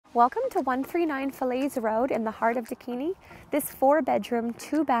Welcome to 139 Falaise Road in the heart of Takhini. This 4-bedroom,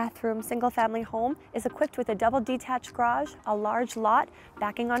 2-bathroom, single-family home is equipped with a double detached garage, a large lot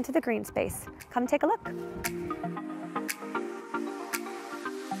backing onto the green space. Come take a look.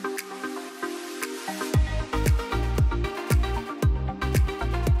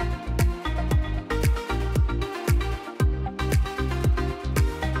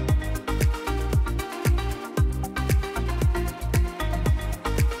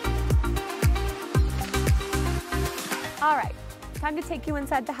 All right, time to take you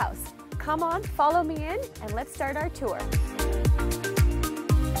inside the house. Come on, follow me in, and let's start our tour.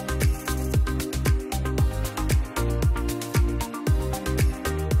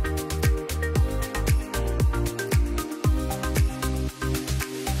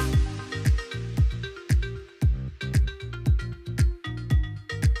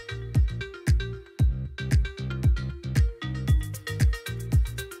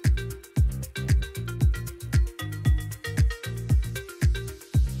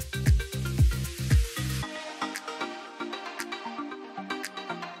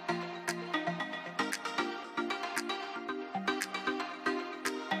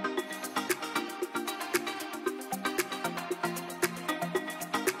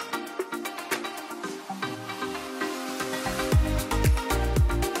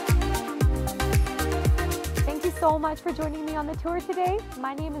 So much for joining me on the tour today.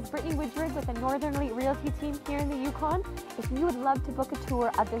 My name is Brittany Widrig with the Northern Elite Realty team here in the Yukon. If you would love to book a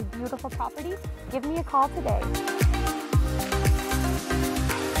tour of this beautiful property, give me a call today.